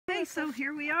Okay, so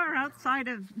here we are outside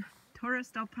of Torres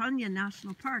del Paine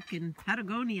National Park in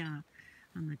Patagonia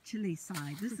on the Chile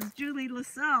side. This is Julie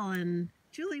Loisel, and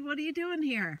Julie, what are you doing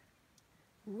here?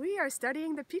 We are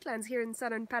studying the peatlands here in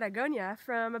southern Patagonia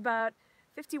from about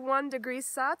 51 degrees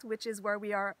south, which is where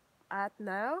we are at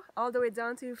now, all the way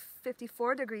down to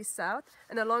 54 degrees south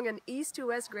and along an east to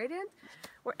west gradient.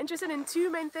 We're interested in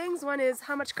two main things. One is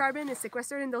how much carbon is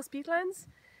sequestered in those peatlands.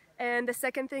 And the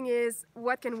second thing is,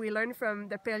 what can we learn from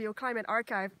the paleoclimate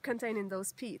archive contained in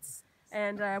those peats?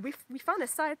 And we found a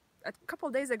site a couple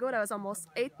days ago that was almost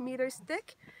 8 meters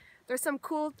thick. There's some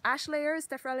cool ash layers,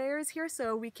 tephra layers here,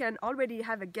 so we can already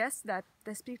have a guess that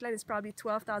this peatland is probably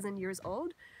 12,000 years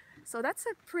old. So that's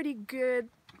a pretty good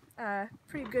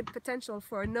potential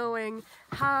for knowing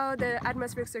how the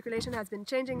atmospheric circulation has been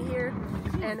changing here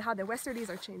and how the westerlies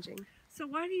are changing. So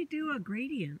why do you do a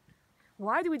gradient?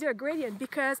 Why do we do a gradient?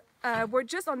 Because we're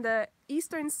just on the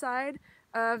eastern side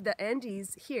of the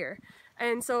Andes here.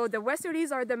 And so the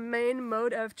westerlies are the main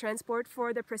mode of transport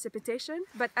for the precipitation.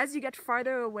 But as you get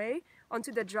farther away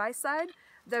onto the dry side,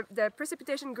 the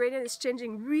precipitation gradient is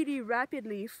changing really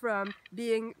rapidly from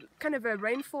being kind of a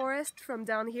rainforest from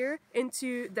down here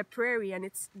into the prairie, and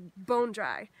it's bone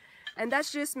dry. And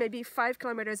that's just maybe 5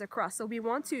 kilometers across. So we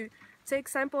want to take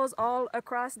samples all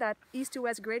across that east to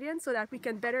west gradient so that we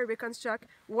can better reconstruct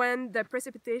when the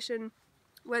precipitation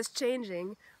was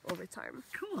changing over time.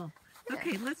 Cool. Yeah.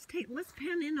 Okay, let's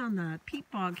pan in on the peat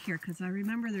bog here, because I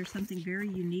remember there's something very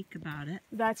unique about it.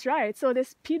 That's right. So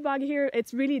this peat bog here,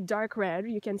 it's really dark red.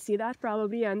 You can see that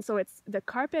probably. And so the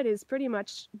carpet is pretty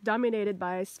much dominated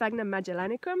by Sphagnum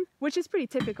magellanicum, which is pretty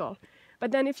typical.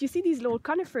 But then if you see these little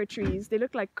conifer trees, they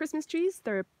look like Christmas trees.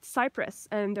 They're cypress,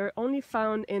 and they're only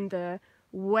found in the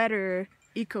wetter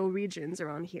ecoregions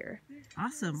around here.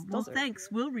 Awesome. Well, thanks.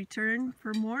 We'll return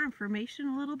for more information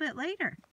a little bit later.